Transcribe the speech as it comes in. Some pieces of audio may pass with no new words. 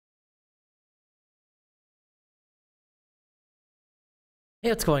Hey,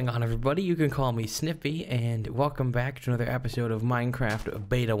 what's going on, everybody? You can call me Snippy, and welcome back to another episode of Minecraft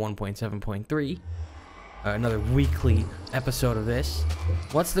Beta 1.7.3. Another weekly episode of this.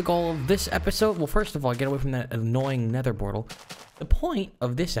 What's the goal of this episode? Well, first of all, get away from that annoying nether portal. The point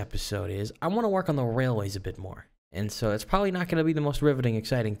of this episode is I want to work on the railways a bit more. And so it's probably not going to be the most riveting,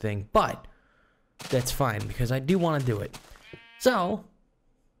 exciting thing, but that's fine because I do want to do it. So,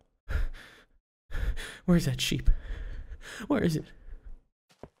 where's that sheep? Where is it?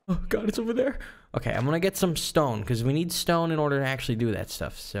 Oh god, it's over there. Okay, I'm gonna get some stone because we need stone in order to actually do that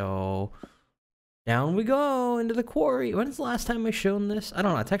stuff. So down we go into the quarry. When's the last time I shown this? I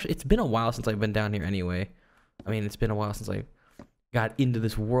don't know. It's been a while since I've been down here anyway. I mean, it's been a while since I got into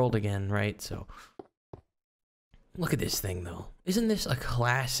this world again, right? So look at this thing though. Isn't this a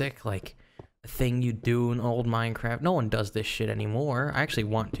classic, like, a thing you do in old Minecraft? No one does this shit anymore. I actually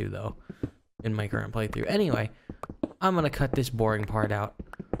want to though in my current playthrough. Anyway, I'm gonna cut this boring part out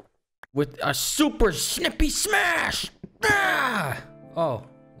with a super snippy smash! Ah! Oh,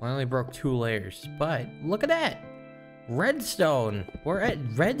 I only broke 2 layers, but look at that! Redstone! We're at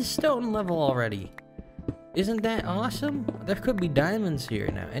redstone level already. Isn't that awesome? There could be diamonds here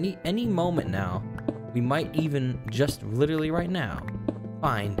now. Any moment now, we might even just literally right now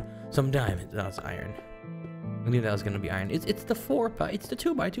find some diamonds. Oh, it's iron. I knew that was gonna be iron. It's the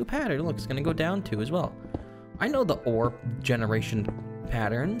 2x2 pattern. Look, it's gonna go down 2 as well. I know the ore generation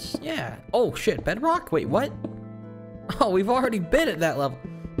patterns. Yeah. Oh shit, bedrock? Wait, what? Oh, we've already been at that level.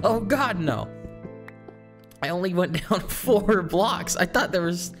 Oh god, no. I only went down 4 blocks. I thought there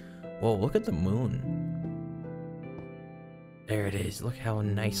was... Whoa, look at the moon. There it is. Look how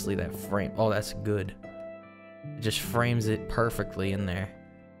nicely that frame... Oh, that's good. It just frames it perfectly in there.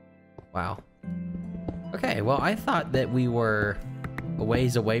 Wow. Okay, well, I thought that we were a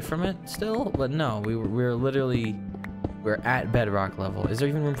ways away from it still, but no, we're literally... We're at bedrock level. Is there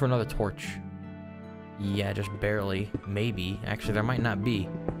even room for another torch? Yeah, just barely. Maybe. Actually, there might not be.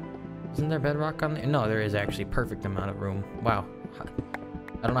 Isn't there bedrock on there? No, there is actually perfect amount of room. Wow.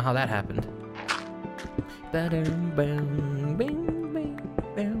 I don't know how that happened.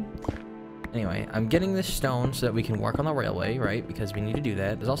 Anyway, I'm getting this stone so that we can work on the railway, right? Because we need to do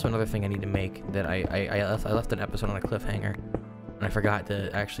that. There's also another thing I need to make that I left an episode on a cliffhanger, and I forgot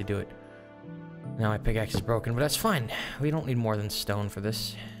to actually do it. Now my pickaxe is broken, but that's fine. We don't need more than stone for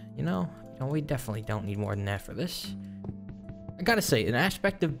this. You know, we definitely don't need more than that for this. I gotta say, an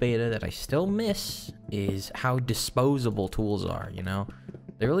aspect of beta that I still miss is how disposable tools are, you know?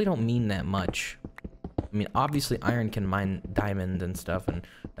 They really don't mean that much. I mean, obviously iron can mine diamond and stuff, and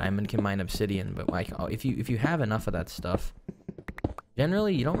diamond can mine obsidian, but like, if you have enough of that stuff,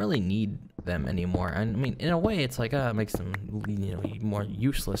 generally you don't really need them anymore. And I mean, in a way, it's like, it makes them, you know, more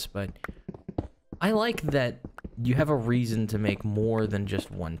useless, but I like that you have a reason to make more than just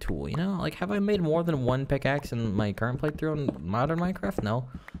one tool, you know? Like, have I made more than 1 pickaxe in my current playthrough on modern Minecraft? No.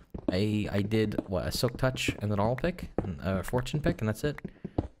 I did, what, a silk touch and a normal pick, and a fortune pick, and that's it.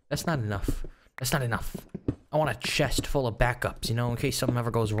 That's not enough. That's not enough. I want a chest full of backups, you know, in case something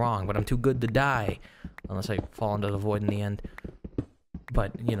ever goes wrong, but I'm too good to die. Unless I fall into the void in the end.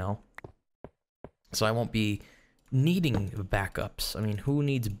 But, you know. So I won't be needing backups. I mean, who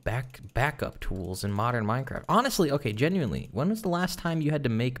needs backup tools in modern Minecraft? Honestly, okay, genuinely, when was the last time you had to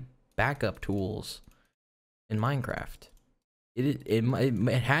make backup tools in Minecraft? It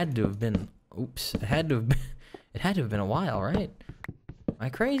had to have been. Oops, it had to have been a while, right? Am I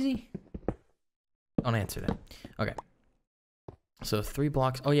crazy? Don't answer that. Okay. So 3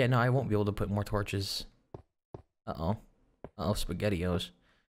 blocks. Oh yeah, no, I won't be able to put more torches. SpaghettiOs.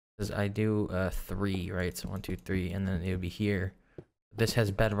 Because I do 3, right? So 1, 2, 3, and then it would be here. This has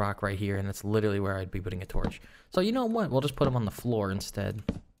bedrock right here, and that's literally where I'd be putting a torch. So you know what? We'll just put them on the floor instead.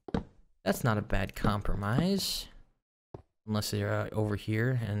 That's not a bad compromise. Unless they're over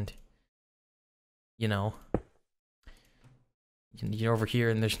here, and you know, you're over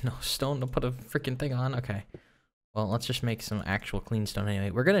here, and there's no stone to put a freaking thing on. Okay. Well, let's just make some actual clean stone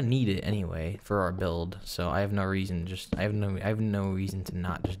anyway. We're gonna need it anyway for our build, so I have no reason. I have no reason to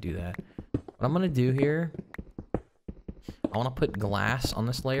not just do that. What I'm gonna do here, I want to put glass on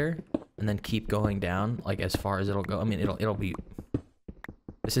this layer and then keep going down, like as far as it'll go. I mean, it'll be.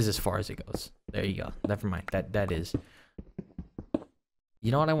 This is as far as it goes. There you go. Never mind. That is.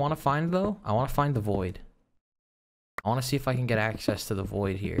 You know what I want to find though? I want to find the void. I want to see if I can get access to the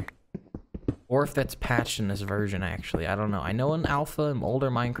void here. Or if that's patched in this version, actually. I don't know. I know in alpha and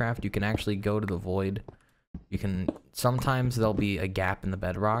older Minecraft, you can actually go to the void. You can... Sometimes there'll be a gap in the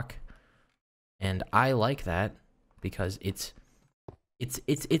bedrock. And I like that. Because it's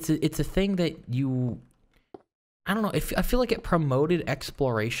a thing that you... I don't know. If I feel like it promoted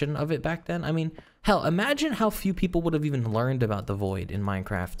exploration of it back then. I mean, hell, imagine how few people would have even learned about the void in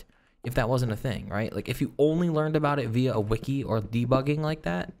Minecraft if that wasn't a thing, right? Like if you only learned about it via a wiki or debugging like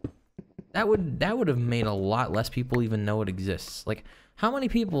that, that would have made a lot less people even know it exists. Like how many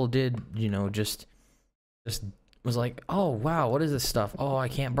people did, you know, just was like, "Oh, wow, what is this stuff? Oh, I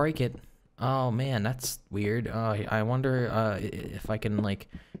can't break it. Oh man, that's weird. I wonder if I can like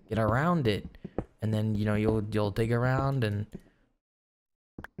get around it." And then, you know, you'll dig around and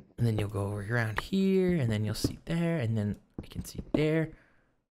then you'll go around here and then you'll see there and then I can see there.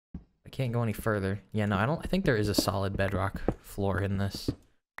 I can't go any further. Yeah, no, I think there is a solid bedrock floor in this.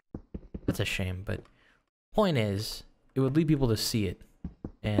 That's a shame, but point is, it would lead people to see it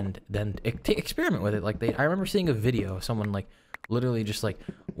and then experiment with it. Like I remember seeing a video of someone like literally just like,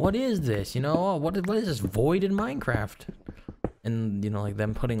 what is this? You know, oh, what is this void in Minecraft? And, you know, like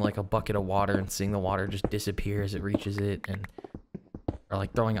them putting like a bucket of water and seeing the water just disappear as it reaches it, and or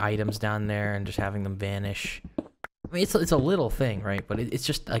like throwing items down there and just having them vanish. I mean, it's a little thing, right? But it's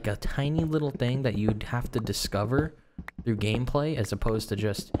just like a tiny little thing that you'd have to discover through gameplay as opposed to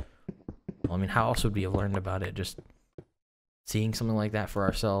just, well, I mean, how else would we have learned about it? Just seeing something like that for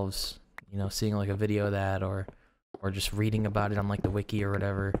ourselves, you know, seeing like a video of that or just reading about it on like the wiki or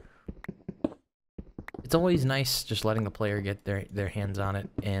whatever. It's always nice just letting the player get their hands on it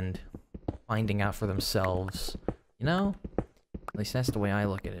and finding out for themselves, you know? At least that's the way I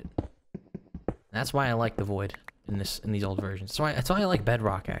look at it. That's why I like the void in these old versions. That's why I like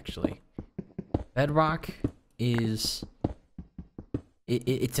Bedrock, actually. Bedrock is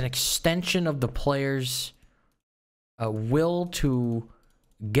it's an extension of the player's will to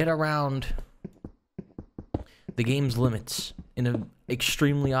get around the game's limits in an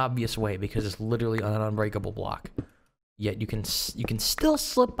extremely obvious way, because it's literally an unbreakable block. Yet you can still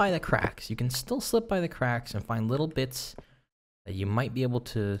slip by the cracks. You can still slip by the cracks and find little bits that you might be able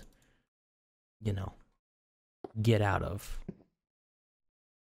to, you know, get out of.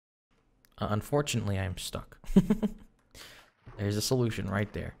 Unfortunately, I'm stuck. There's a solution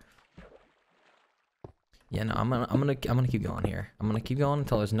right there. Yeah, no, I'm gonna keep going here. I'm gonna keep going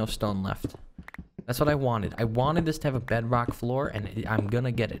until there's no stone left. That's what I wanted. I wanted this to have a bedrock floor, and I'm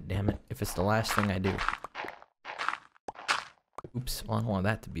gonna get it, damn it, if it's the last thing I do. Oops, well, I don't want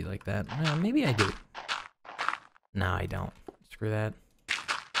that to be like that. Maybe I do. Nah, I don't. Screw that.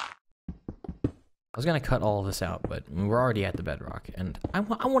 I was gonna cut all of this out, but we're already at the bedrock, and I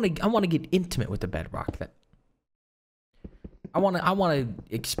want to get intimate with the bedrock. I want to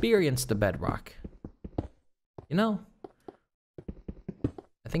experience the bedrock. You know?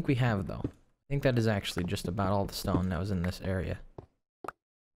 I think we have, though. I think that is actually just about all the stone that was in this area.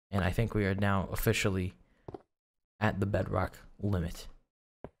 And I think we are now officially at the bedrock limit.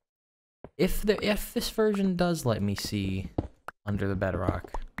 If this version does let me see under the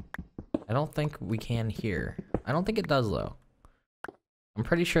bedrock, I don't think we can here. I don't think it does, though. I'm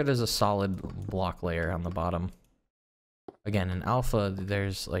pretty sure there's a solid block layer on the bottom. Again, in alpha,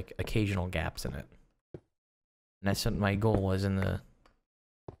 there's like occasional gaps in it. And that's what my goal was in the...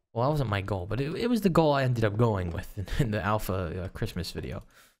 Well, that wasn't my goal, but it was the goal I ended up going with in the alpha Christmas video.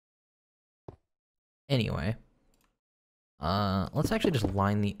 Anyway. Let's actually just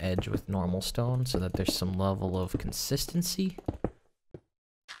line the edge with normal stone so that there's some level of consistency.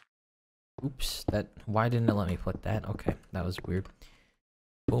 Oops, why didn't it let me put that? Okay, that was weird.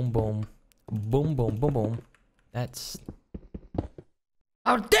 Boom, boom. Boom, boom, boom, boom. That's...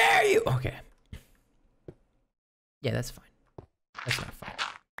 How dare you! Okay. Yeah, that's fine. That's not fine.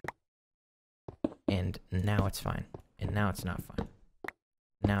 And now it's fine. And now it's not fine.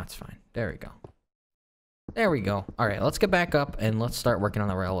 Now it's fine. There we go. There we go. Alright, let's get back up and let's start working on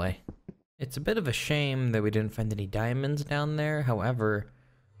the railway. It's a bit of a shame that we didn't find any diamonds down there. However,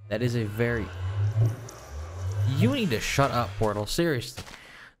 that is a very... You need to shut up, Portal. Seriously.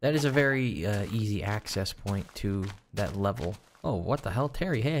 That is a very easy access point to that level. Oh, what the hell?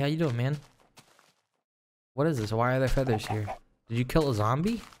 Terry, hey, how you doing, man? What is this? Why are there feathers here? Did you kill a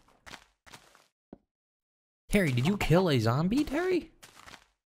zombie? Terry, did you kill a zombie, Terry?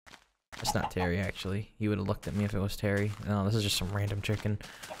 That's not Terry, actually. He would have looked at me if it was Terry. No, this is just some random chicken.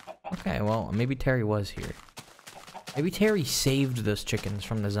 Okay, well, maybe Terry was here. Maybe Terry saved those chickens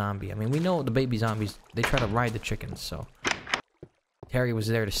from the zombie. I mean, we know the baby zombies, they try to ride the chickens, so... Terry was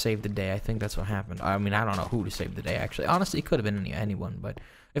there to save the day. I think that's what happened. I mean, I don't know who to save the day, actually. Honestly, it could have been anyone, but...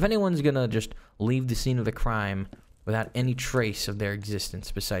 If anyone's gonna just leave the scene of the crime without any trace of their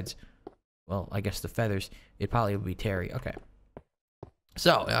existence besides... Well, I guess the feathers, it probably would be Terry. Okay.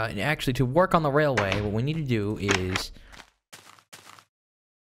 So, actually, to work on the railway, what we need to do is...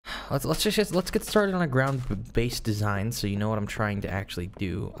 let's get started on a ground-based design so you know what I'm trying to actually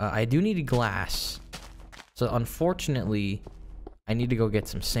do. I do need glass. So unfortunately, I need to go get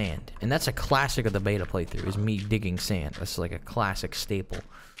some sand. And that's a classic of the beta playthrough, is me digging sand. That's like a classic staple.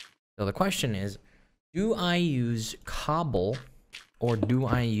 So the question is, do I use cobble or do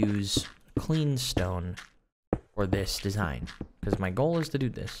I use clean stone for this design? Because my goal is to do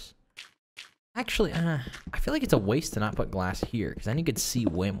this. Actually, I feel like it's a waste to not put glass here, because then you could see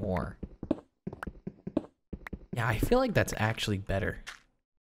way more. Yeah, I feel like that's actually better.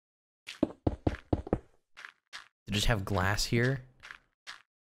 To just have glass here.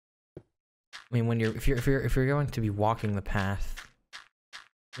 I mean, when if you're going to be walking the path.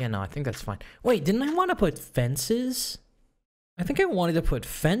 Yeah, no, I think that's fine. Wait, didn't I want to put fences? I think I wanted to put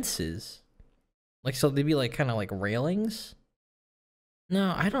fences. Like, so they'd be like kind of like railings.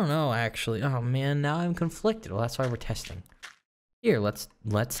 No, I don't know actually. Oh man, now I'm conflicted. Well, that's why we're testing. Here, let's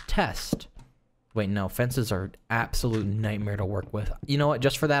test. Wait, no, fences are absolute nightmare to work with. You know what?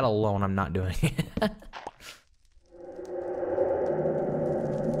 Just for that alone, I'm not doing it.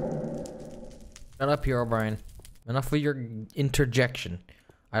 Shut up here, O'Brien. Enough with your interjection.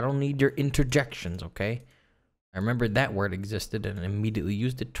 I don't need your interjections, okay? I remembered that word existed and immediately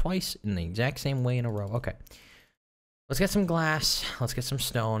used it twice in the exact same way in a row. Okay. Let's get some glass. Let's get some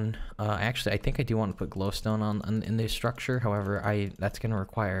stone. Actually, I think I do want to put glowstone in the structure. However, that's gonna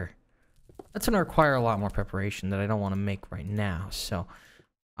require a lot more preparation that I don't want to make right now. So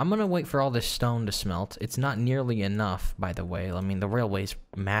I'm gonna wait for all this stone to smelt. It's not nearly enough, by the way. I mean, the railway's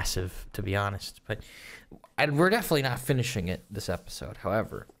massive, to be honest, but we're definitely not finishing it this episode.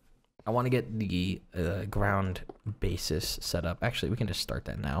 However, I want to get the ground basis set up. Actually, we can just start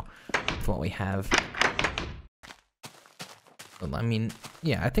that now with what we have. I mean,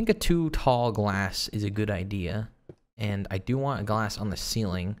 yeah, I think a 2 tall glass is a good idea. And I do want a glass on the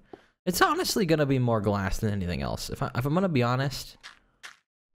ceiling. It's honestly going to be more glass than anything else. If I'm going to be honest,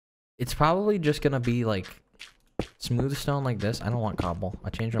 it's probably just going to be like smooth stone like this. I don't want cobble.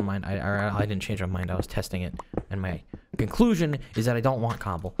 I changed my mind. I didn't change my mind. I was testing it. And my conclusion is that I don't want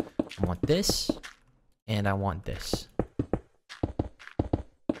cobble. I want this. And I want this.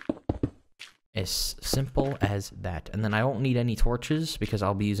 As simple as that. And then I won't need any torches because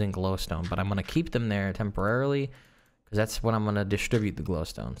I'll be using glowstone, but I'm going to keep them there temporarily because that's when I'm going to distribute the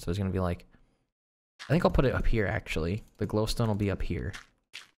glowstone. So it's going to be like, I think I'll put it up here actually. The glowstone will be up here.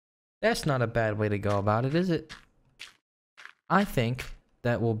 That's not a bad way to go about it, is it? I think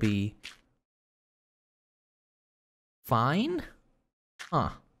that will be fine. Huh.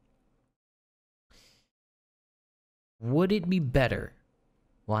 Would it be better?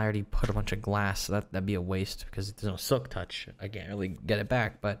 Well, I already put a bunch of glass, so that'd be a waste because there's no silk touch. I can't really get it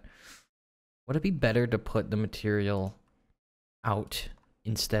back, but would it be better to put the material out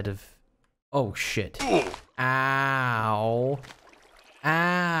instead of... Oh, shit. Ow. Ow.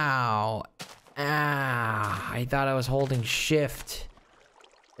 Ow. I thought I was holding shift.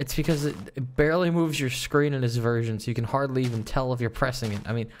 It's because it barely moves your screen in this version, so you can hardly even tell if you're pressing it.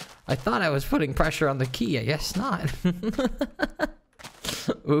 I mean, I thought I was putting pressure on the key. I guess not.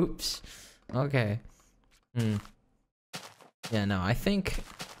 Oops. Okay. Yeah, no, I think...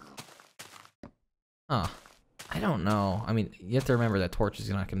 Huh. I don't know. I mean, you have to remember that torch is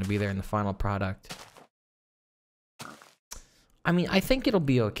not going to be there in the final product. I mean, I think it'll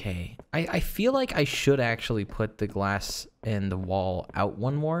be okay. I feel like I should actually put the glass and the wall out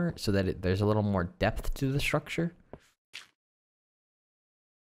one more so that there's a little more depth to the structure.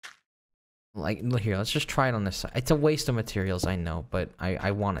 Like, look here, let's just try it on this side. It's a waste of materials, I know, but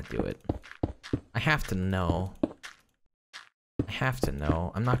I want to do it. I have to know. I have to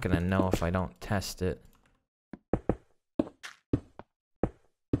know. I'm not going to know if I don't test it.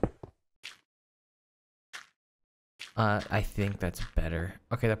 I think that's better.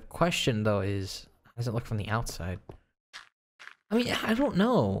 Okay, the question, though, is... How does it look from the outside? I mean, I don't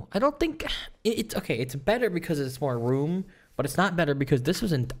know. I don't think... It's okay, it's better because it's more room... But it's not better because this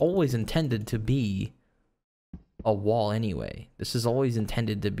was always intended to be a wall anyway. This is always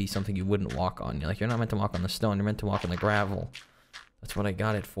intended to be something you wouldn't walk on. You're not meant to walk on the stone. You're meant to walk on the gravel. That's what I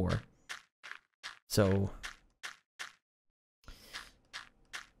got it for. So,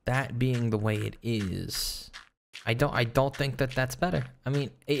 that being the way it is, I don't think that that's better. I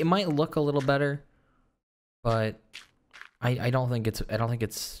mean, it might look a little better, but I don't think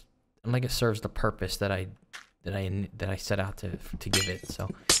it serves the purpose that I set out to give it. So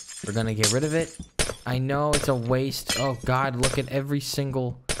we're gonna get rid of it. I know it's a waste. Oh god, look at every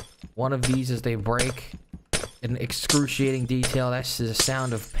single one of these as they break in excruciating detail. That's the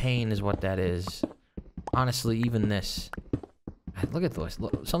sound of pain is what that is. Honestly, even this. Look at this.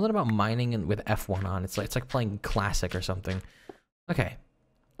 Look, something about mining and with F1 on. It's like playing classic or something. Okay.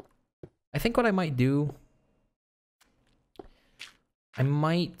 I think what I might do, I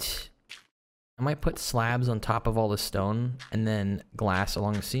might put slabs on top of all the stone and then glass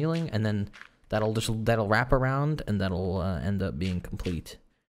along the ceiling, and then that'll wrap around and that'll end up being complete.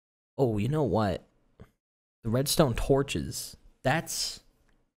 Oh, you know what? The redstone torches. That's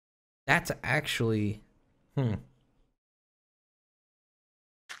actually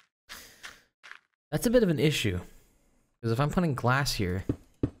That's a bit of an issue. Because if I'm putting glass here,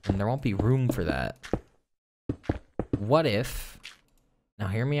 and there won't be room for that. What if... Now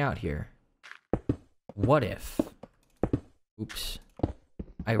hear me out here. What if... Oops.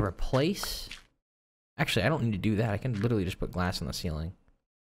 I replace... Actually, I don't need to do that. I can literally just put glass on the ceiling.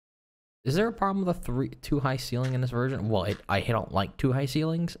 Is there a problem with a too high ceiling in this version? Well, I don't like too high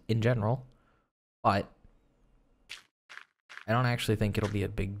ceilings in general. But... I don't actually think it'll be a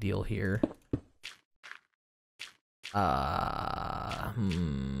big deal here. No,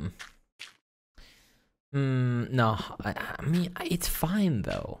 I mean, it's fine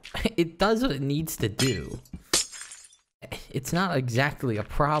though. It does what it needs to do. It's not exactly a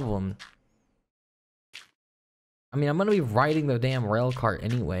problem. I mean, I'm gonna be riding the damn rail cart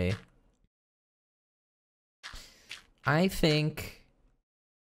anyway. I think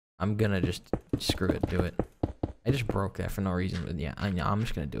I'm gonna just screw it, do it. I just broke that for no reason, but yeah, I know, I'm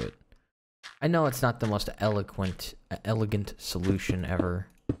just gonna do it. I know it's not the most elegant solution ever,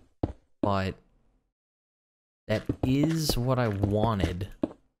 but that is what I wanted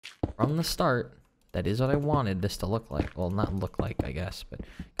from the start. That is what I wanted this to look like. Well, not look like, I guess, but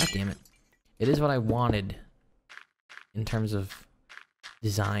god damn it. It is what I wanted in terms of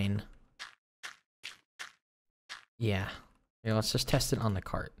design. Yeah. You know, let's just test it on the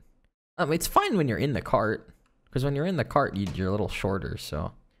cart. It's fine when you're in the cart, because when you're in the cart, you're a little shorter,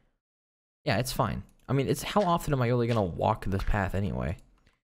 so... Yeah, it's fine. I mean, it's how often am I really gonna walk this path anyway?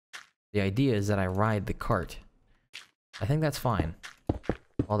 The idea is that I ride the cart. I think that's fine.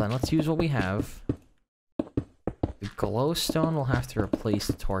 Well then, let's use what we have. The glowstone will have to replace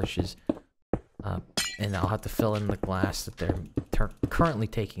the torches. And I'll have to fill in the glass that they're currently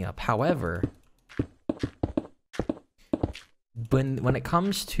taking up. However, when it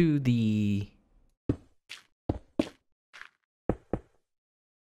comes to the...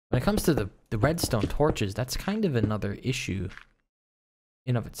 When it comes to the redstone torches, that's kind of another issue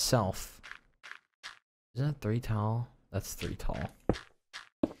in of itself. Is that 3 tall? That's 3 tall.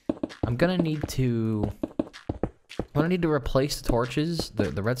 I'm gonna need to replace the torches,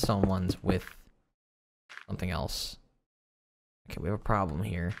 the redstone ones, with something else. Okay, we have a problem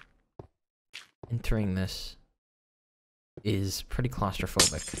here. Entering this is pretty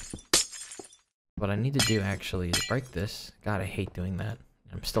claustrophobic. What I need to do actually is break this. God, I hate doing that.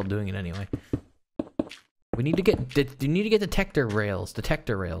 I'm still doing it anyway. We need to get detector rails,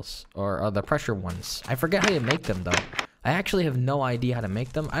 or the pressure ones. I forget how you make them though. I actually have no idea how to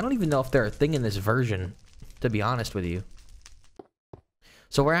make them. I don't even know if they're a thing in this version, to be honest with you.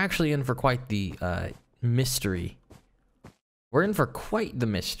 So we're actually in for quite the mystery. We're in for quite the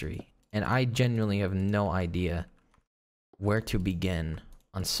mystery, and I genuinely have no idea where to begin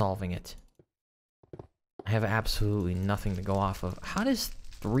on solving it. I have absolutely nothing to go off of. How does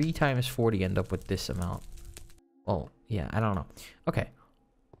 3 times 40 end up with this amount? Oh, yeah, I don't know. Okay.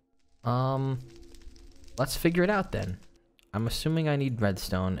 Let's figure it out then. I'm assuming I need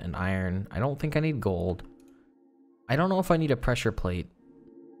redstone and iron. I don't think I need gold. I don't know if I need a pressure plate.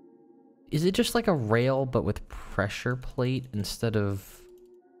 Is it just like a rail but with pressure plate instead of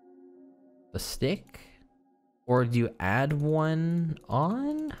the stick? Or do you add one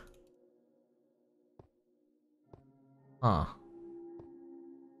on? Huh.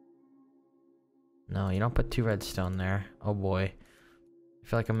 No, you don't put 2 redstone there. Oh boy. I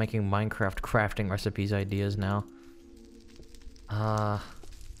feel like I'm making Minecraft crafting recipes ideas now. Not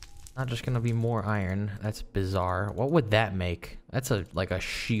just gonna be more iron. That's bizarre. What would that make? That's like a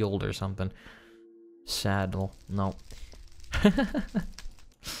shield or something. Saddle. No.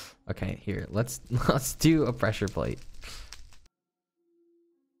 Okay, here. Let's do a pressure plate.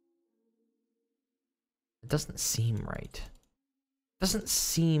 It doesn't seem right. It doesn't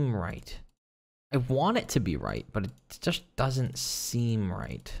seem right. I want it to be right, but it just doesn't seem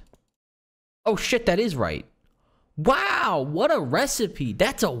right. Oh shit, that is right. Wow, what a recipe.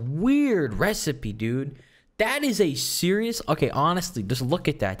 That's a weird recipe, dude. That is a serious... Okay, honestly, just look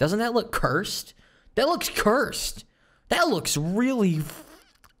at that. Doesn't that look cursed? That looks cursed. That looks really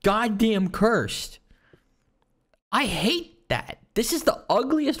goddamn cursed. I hate that. This is the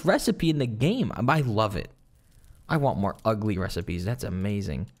ugliest recipe in the game. I love it. I want more ugly recipes. That's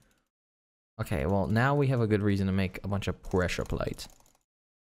amazing. Okay, well, now we have a good reason to make a bunch of pressure plates.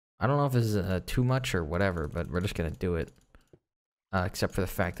 I don't know if this is too much or whatever, but we're just gonna do it. Except for the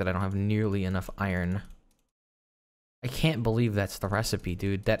fact that I don't have nearly enough iron. I can't believe that's the recipe,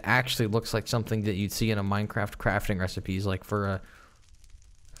 dude. That actually looks like something that you'd see in a Minecraft crafting recipes, like for a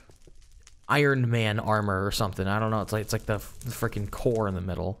Iron Man armor or something. I don't know. It's like the freaking core in the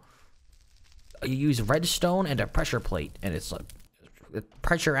middle. You use redstone and a pressure plate, and it's like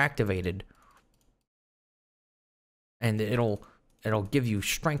pressure activated, and it'll give you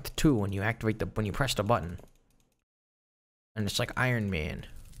strength too when you activate when you press the button. And it's like Iron Man.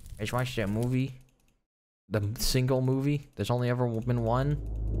 I just watched that movie. The single movie. There's only ever been one.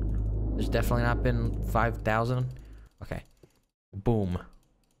 There's definitely not been 5,000. Okay. Boom.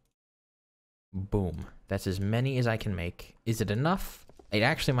 Boom. That's as many as I can make. Is it enough? It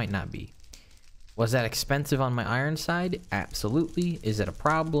actually might not be. Was that expensive on my iron side? Absolutely. Is it a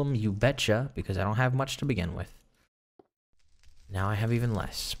problem? You betcha, because I don't have much to begin with. Now I have even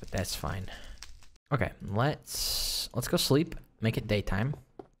less, but that's fine. Okay, let's go sleep. Make it daytime.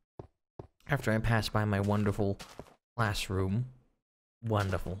 After I pass by my wonderful classroom.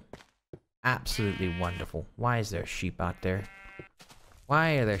 Wonderful. Absolutely wonderful. Why is there sheep out there?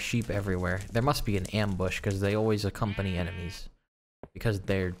 Why are there sheep everywhere? There must be an ambush, because they always accompany enemies. Because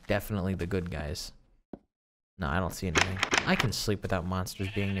they're definitely the good guys. No, I don't see anything. I can sleep without monsters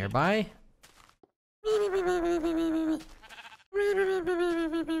being nearby.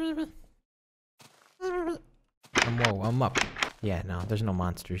 I'm up. Yeah, no, there's no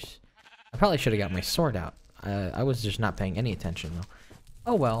monsters. I probably should have got my sword out. I was just not paying any attention, though.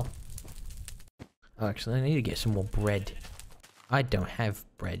 Oh, well. Oh, actually, I need to get some more bread. I don't have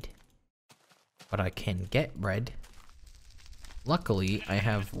bread. But I can get bread. Luckily, I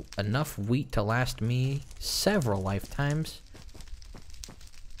have enough wheat to last me several lifetimes.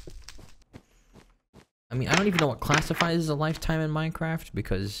 I mean, I don't even know what classifies as a lifetime in Minecraft,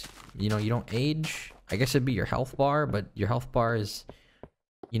 because, you know, you don't age. I guess it'd be your health bar, but your health bar is,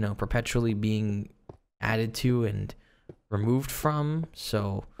 you know, perpetually being added to and removed from,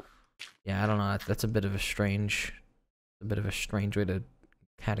 so, yeah, I don't know, that's a bit of a strange way to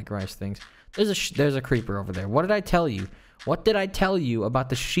categorize things. There's a creeper over there. What did I tell you? What did I tell you about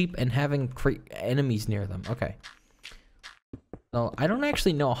the sheep and having enemies near them? Okay. So, I don't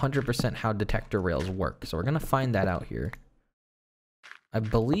actually know 100% how detector rails work, so we're gonna find that out here. I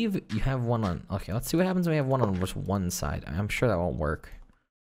believe you have one on... Okay, let's see what happens when we have one on just one side. I'm sure that won't work.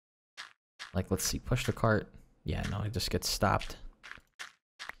 Like, let's see. Push the cart. Yeah, no, it just gets stopped.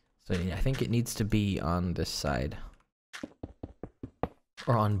 So, yeah, I think it needs to be on this side.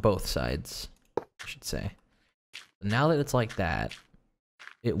 Or on both sides, I should say. Now that it's like that,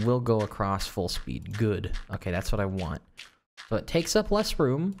 it will go across full speed. Good. Okay, that's what I want. So it takes up less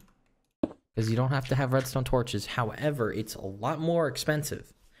room, because you don't have to have redstone torches. However, it's a lot more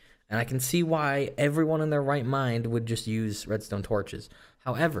expensive. And I can see why everyone in their right mind would just use redstone torches.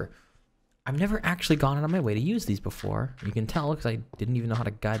 However, I've never actually gone out of my way to use these before. You can tell, because I didn't even know how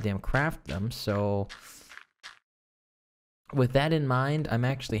to goddamn craft them, so... With that in mind, I'm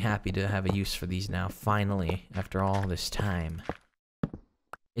actually happy to have a use for these now, finally, after all this time.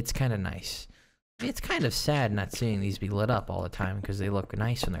 It's kind of nice. It's kind of sad not seeing these be lit up all the time, because they look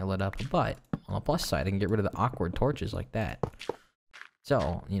nice when they're lit up, but on the plus side, I can get rid of the awkward torches like that.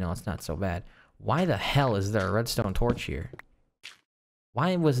 So, you know, it's not so bad. Why the hell is there a redstone torch here?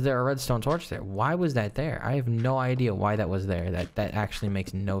 Why was there a redstone torch there? Why was that there? I have no idea why that was there. That actually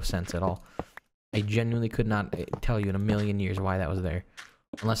makes no sense at all. I genuinely could not tell you in a million years why that was there.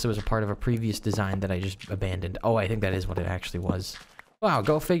 Unless it was a part of a previous design that I just abandoned. Oh, I think that is what it actually was. Wow,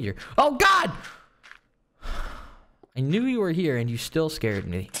 go figure. Oh, God! I knew you were here and you still scared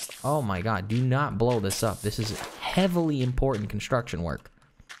me. Oh my God, do not blow this up. This is heavily important construction work.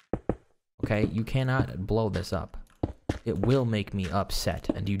 Okay, you cannot blow this up. It will make me upset,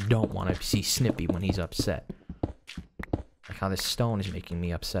 and you don't want to see Snippy when he's upset. Like how this stone is making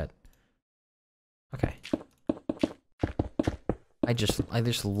me upset. Okay. I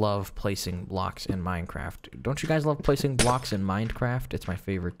just love placing blocks in Minecraft. Don't you guys love placing blocks in Minecraft? It's my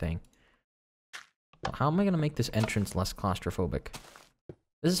favorite thing. Well, how am I gonna make this entrance less claustrophobic?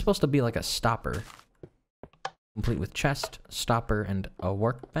 This is supposed to be like a stopper. Complete with chest, stopper, and a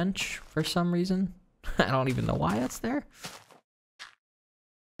workbench for some reason. I don't even know why that's there.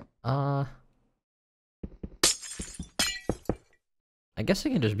 I guess it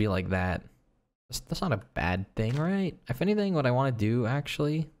can just be like that. That's not a bad thing, right? If anything, what I want to do,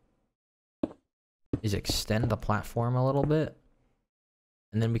 actually, is extend the platform a little bit.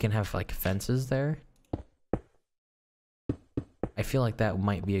 And then we can have, like, fences there. I feel like that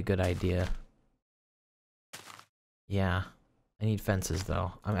might be a good idea. Yeah. I need fences,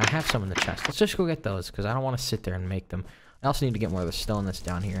 though. I mean, I have some in the chest. Let's just go get those, because I don't want to sit there and make them. I also need to get more of the stone that's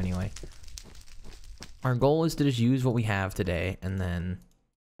down here anyway. Our goal is to just use what we have today, and then...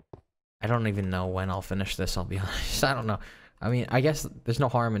 I don't even know when I'll finish this, I'll be honest. I don't know. I mean, I guess there's no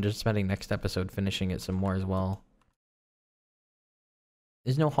harm in just spending next episode finishing it some more as well.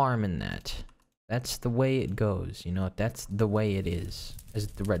 There's no harm in that. That's the way it goes, you know? That's the way it is, as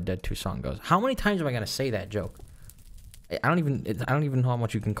the Red Dead 2 song goes. How many times am I gonna say that joke? I don't even know how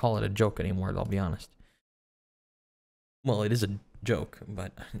much you can call it a joke anymore, I'll be honest. Well, it is a joke,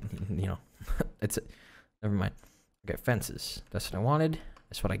 but, you know, never mind. Okay, fences. That's what I wanted.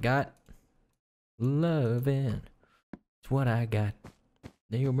 That's what I got. Loving. It's what I got.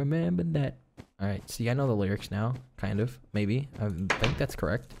 Do you remember that? Alright, see, I know the lyrics now. Kind of. Maybe. I think that's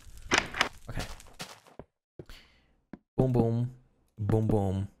correct. Okay. Boom, boom. Boom,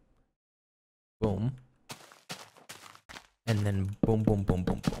 boom. Boom. And then boom, boom, boom,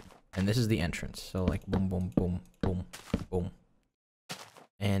 boom, boom. And this is the entrance. So, like, boom, boom, boom, boom, boom.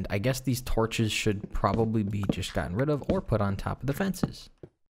 And I guess these torches should probably be just gotten rid of or put on top of the fences.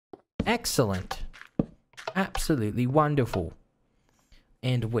 Excellent. Absolutely wonderful.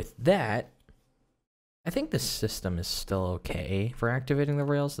 And with that, I think the system is still okay for activating the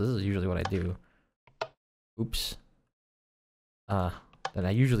rails. This is usually what I do. Oops.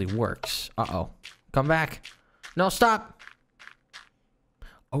 That usually works. Uh-oh. Come back. No, stop.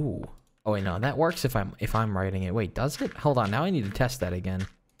 Oh. Oh wait, no, that works if I'm writing it. Wait, does it? Hold on, now I need to test that again.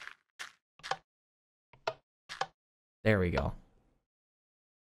 There we go.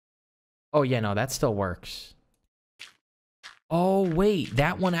 Oh yeah, no, that still works. Oh wait,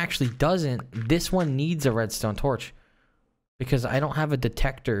 that one actually doesn't. This one needs a redstone torch. Because I don't have a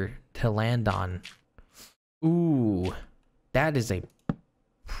detector to land on. Ooh. That is a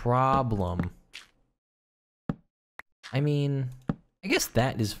problem. I mean, I guess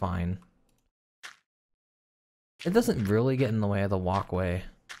that is fine. It doesn't really get in the way of the walkway.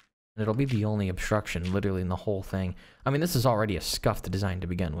 It'll be the only obstruction, literally, in the whole thing. I mean, this is already a scuffed design to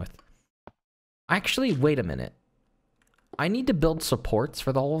begin with. Actually, wait a minute. I need to build supports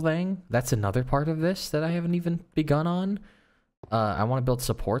for the whole thing. That's another part of this that I haven't even begun on. I want to build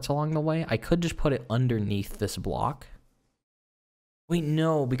supports along the way. I could just put it underneath this block. Wait,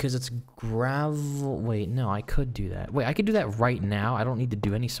 no, because it's gravel. Wait, no, I could do that. Wait, I could do that right now. I don't need to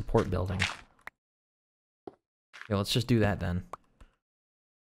do any support building. Yeah, let's just do that then.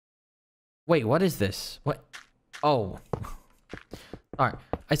 Wait, what is this? What? Oh. Alright.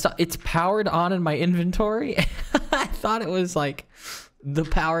 I saw it's powered on in my inventory. I thought it was like the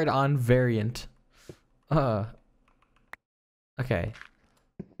powered on variant. Okay.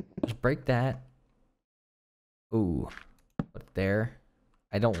 Just break that. Ooh. Put it there.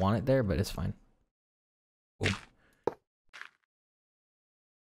 I don't want it there, but it's fine. Boom.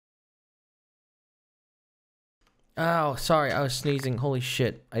 Oh, sorry, I was sneezing. Holy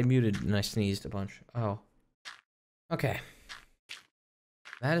shit. I muted and I sneezed a bunch. Oh. Okay.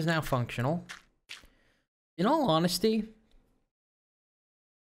 That is now functional. In all honesty,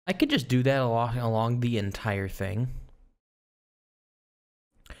 I could just do that along the entire thing.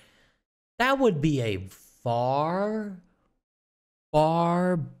 That would be a far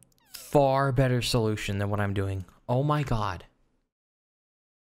better solution than what I'm doing. Oh my god.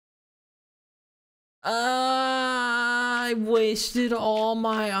 I wasted all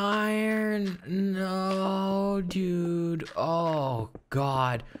my iron. No, dude. Oh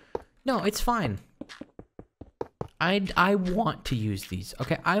god. No, it's fine. I want to use these.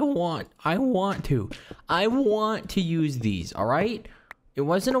 Okay, I want to use these, all right? It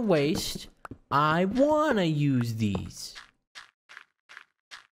wasn't a waste. I want to use these.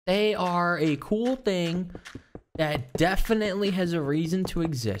 They are a cool thing that definitely has a reason to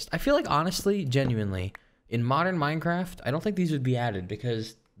exist. I feel like, honestly, genuinely, in modern Minecraft, I don't think these would be added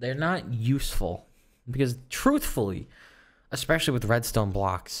because they're not useful. Because, truthfully, especially with redstone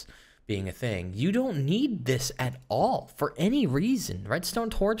blocks being a thing, you don't need this at all for any reason. Redstone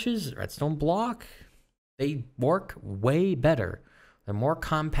torches, redstone block, they work way better. They're more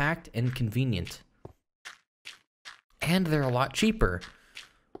compact and convenient. And they're a lot cheaper.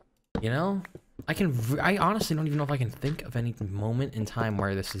 You know? I honestly don't even know if I can think of any moment in time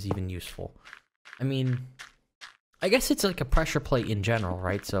where this is even useful. I mean, I guess it's like a pressure plate in general,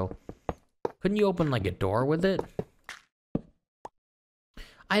 right? So, couldn't you open like a door with it?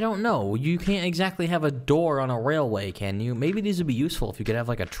 I don't know. You can't exactly have a door on a railway, can you? Maybe these would be useful if you could have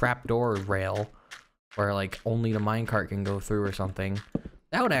like a trapdoor rail where like only the minecart can go through or something.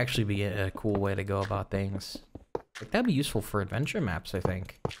 That would actually be a cool way to go about things. Like, that'd be useful for adventure maps, I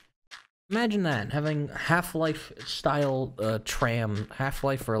think. Imagine that, having Half-Life style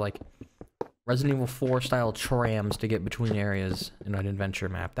Half-Life or like Resident Evil 4 style trams to get between areas in an adventure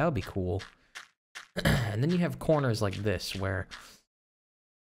map. That would be cool. And then you have corners like this where,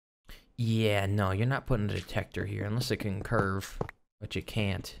 yeah, no, you're not putting a detector here unless it can curve, but you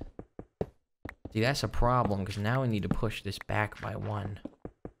can't. See, that's a problem, because now we need to push this back by 1.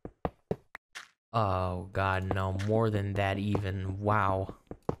 Oh, God, no, more than that even. Wow.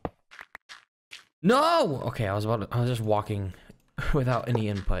 No! Okay, I was just walking without any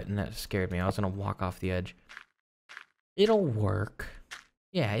input, and that scared me. I was gonna walk off the edge. It'll work.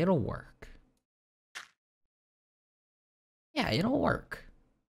 Yeah, it'll work. Yeah, it'll work.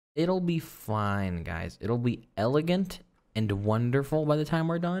 It'll be fine, guys. It'll be elegant and wonderful by the time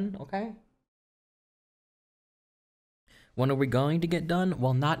we're done, okay? When are we going to get done?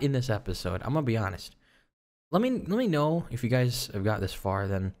 Well, not in this episode. I'm gonna be honest. Let me know if you guys have got this far,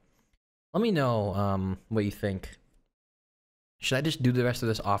 then let me know what you think. Should I just do the rest of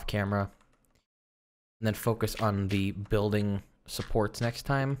this off camera and then focus on the building supports next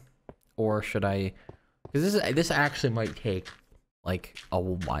time? Or should I, because this actually might take like a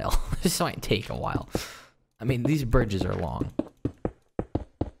while. This might take a while. I mean, these bridges are long.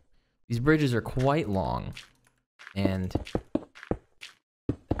 These bridges are quite long. And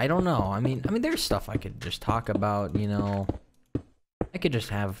I don't know. I mean, there's stuff I could just talk about, you know. I could just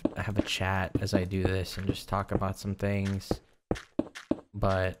have a chat as I do this and just talk about some things.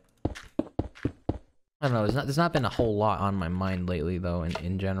 But I don't know. There's not been a whole lot on my mind lately, though.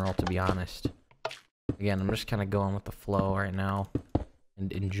 In general, to be honest. Again, I'm just kind of going with the flow right now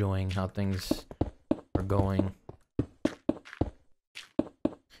and enjoying how things are going.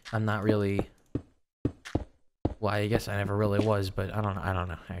 I'm not really. Well, I guess I never really was, but I don't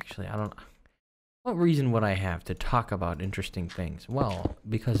know. Actually, I don't. What reason would I have to talk about interesting things? Well,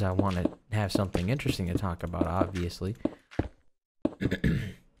 because I want to have something interesting to talk about, obviously.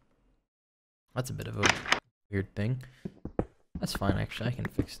 That's a bit of a weird thing. That's fine, actually. I can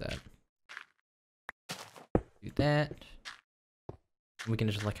fix that. Do that. We can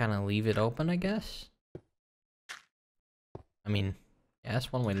just like kind of leave it open, I guess. I mean, yeah,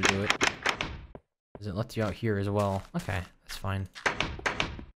 that's one way to do it. Because it lets you out here as well. Okay, that's fine.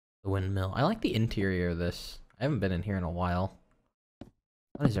 The windmill. I like the interior of this. I haven't been in here in a while.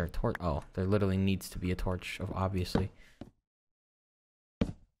 What is there? A torch? Oh, there literally needs to be a torch, obviously. I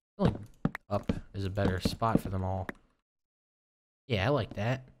feel like up is a better spot for them all. Yeah, I like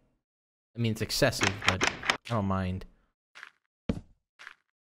that. I mean, it's excessive, but I don't mind.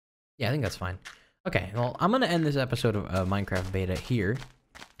 Yeah, I think that's fine. Okay, well, I'm gonna end this episode of Minecraft Beta here.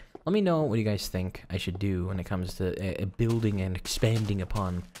 Let me know what you guys think I should do when it comes to building and expanding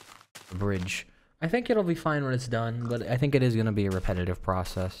upon the bridge. I think it'll be fine when it's done, but I think it is gonna be a repetitive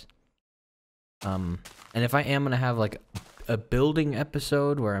process. And if I am gonna have like a building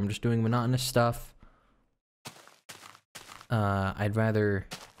episode where I'm just doing monotonous stuff, I'd rather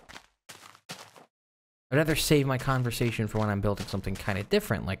save my conversation for when I'm building something kind of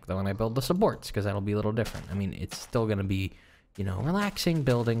different, like when I build the supports, because that'll be a little different. I mean, it's still gonna be, you know, relaxing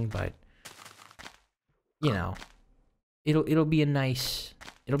building, but you know, it'll be a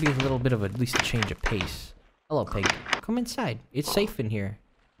little bit of at least a change of pace. Hello, pig. Come inside. It's safe in here.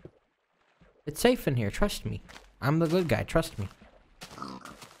 It's safe in here. Trust me. I'm the good guy. Trust me.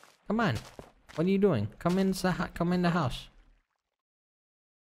 Come on. What are you doing? Come in the house. Come in the house.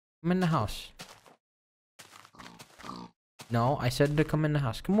 Come in the house. No, I said to come in the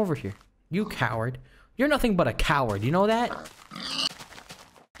house. Come over here. You coward. You're nothing but a coward. You know that?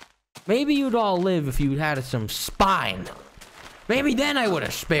 Maybe you'd all live if you had some spine. Maybe then I would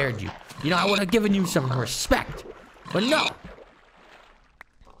have spared you. You know, I would have given you some respect. But no.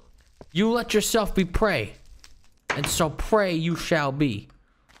 You let yourself be prey. And so prey you shall be.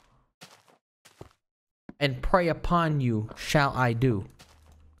 And prey upon you shall I do.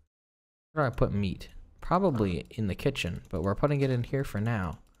 Where do I put meat? Probably in the kitchen, but we're putting it in here for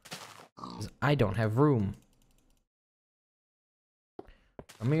now. 'Cause I don't have room.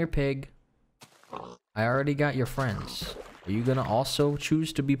 Come here, pig. I already got your friends. Are you gonna also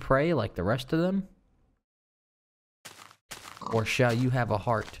choose to be prey like the rest of them? Or shall you have a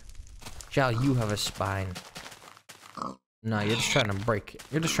heart? Shall you have a spine? No, you're just trying to break it.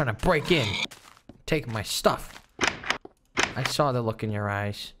 You're just trying to break in. Take my stuff. I saw the look in your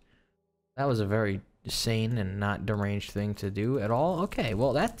eyes. That was a very sane and not deranged thing to do at all. Okay,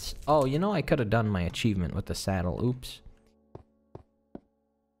 well that's... Oh, you know, I could have done my achievement with the saddle. Oops.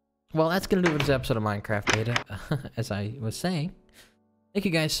 Well, that's gonna do it for this episode of Minecraft Beta. As I was saying, thank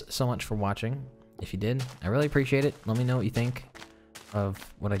you guys so much for watching. if you did. I really appreciate it. Let me know what you think of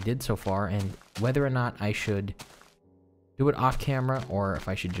what I did so far and whether or not I should do it off camera or if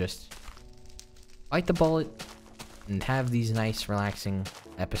I should just bite the bullet and have these nice relaxing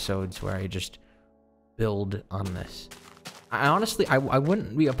episodes where I just build on this. I honestly, I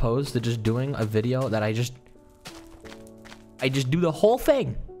wouldn't be opposed to just doing a video that I just do the whole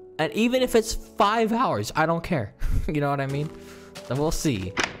thing. And even if it's 5 hours, I don't care. You know what I mean? So we'll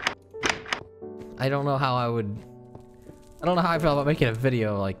see. I don't know how I feel about making a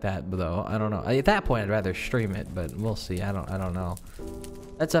video like that, though. I don't know. At that point, I'd rather stream it, but we'll see. I don't know.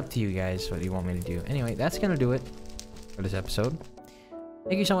 That's up to you guys, what you want me to do. Anyway, that's gonna do it for this episode.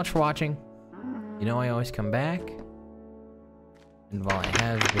 Thank you so much for watching. You know I always come back. And while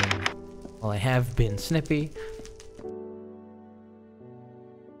I have been Snippy,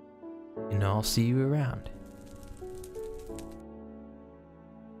 you know, I'll see you around.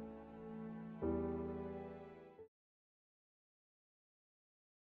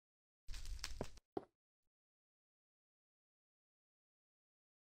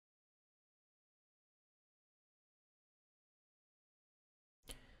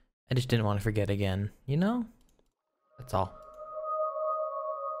 I just didn't want to forget again, you know? That's all.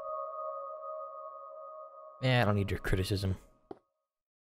 Yeah, I don't need your criticism.